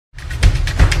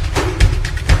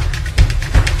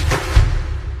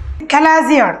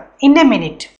Chalazion in a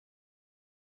minute.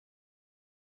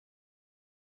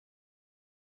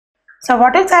 So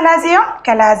what is Chalazion?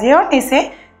 Chalazion is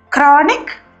a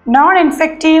chronic,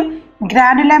 non-infective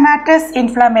granulomatous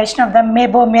inflammation of the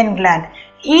meibomian gland.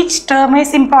 Each term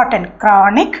is important.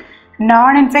 Chronic,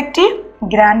 non-infective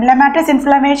granulomatous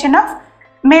inflammation of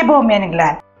meibomian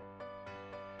gland.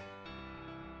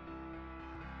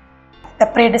 The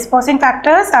predisposing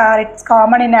factors are, it's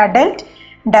common in adult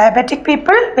diabetic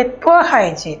people with poor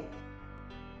hygiene.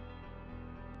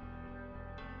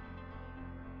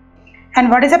 And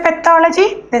what is a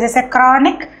pathology? This is a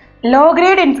chronic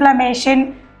low-grade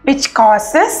inflammation which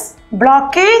causes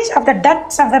blockage of the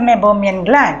ducts of the meibomian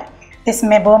gland. This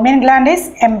meibomian gland is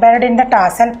embedded in the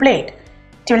tarsal plate.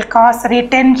 It will cause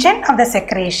retention of the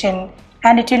secretion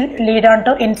and it will lead on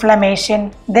to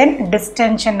inflammation, then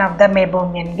distension of the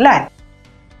meibomian gland.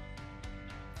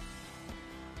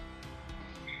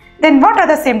 Then what are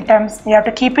the symptoms? You have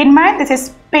to keep in mind this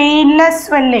is painless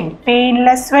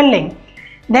swelling,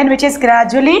 then which is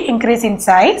gradually increase in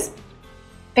size.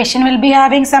 Patient will be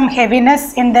having some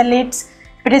heaviness in the lids.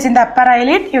 If it is in the upper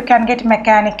eyelid, you can get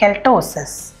mechanical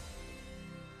ptosis.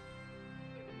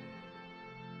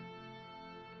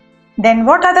 Then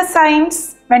what are the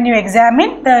signs? When you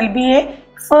examine, there will be a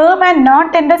firm and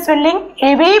non-tender swelling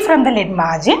away from the lid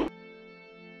margin.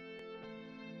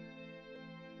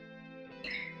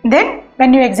 Then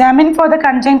when you examine for the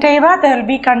conjunctiva, there will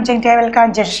be conjunctival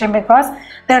congestion because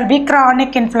there will be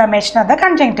chronic inflammation of the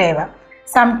conjunctiva.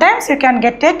 Sometimes you can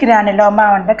get a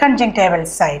granuloma on the conjunctival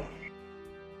side.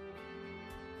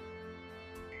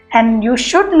 And you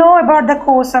should know about the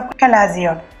course of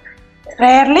chalazion.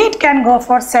 Rarely it can go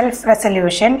for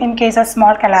self-resolution in case of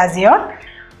small chalazion.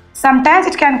 Sometimes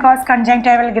it can cause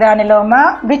conjunctival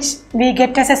granuloma, which we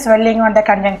get as a swelling on the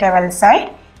conjunctival side.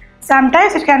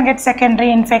 Sometimes it can get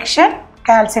secondary infection,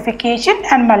 calcification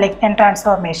and malignant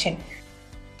transformation.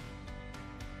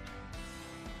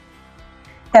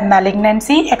 The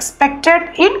malignancy expected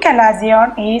in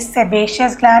chalazion is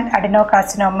sebaceous gland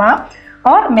adenocarcinoma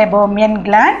or meibomian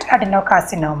gland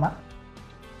adenocarcinoma.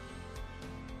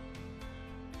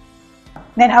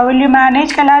 Then how will you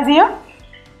manage chalazion?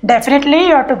 Definitely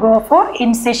you have to go for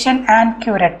incision and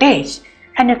curettage.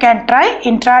 And you can try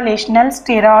intralesional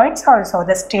steroids also.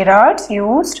 The steroids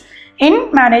used in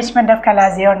management of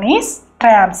chalazion is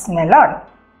triamcinolone.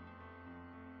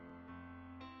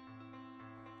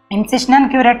 Incision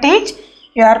and curettage,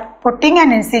 you are putting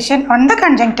an incision on the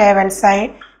conjunctival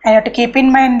side and you have to keep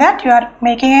in mind that you are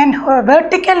making a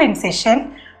vertical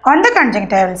incision on the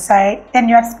conjunctival side, then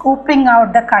you are scooping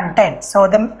out the content. So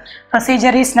the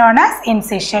procedure is known as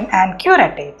incision and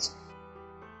curettage.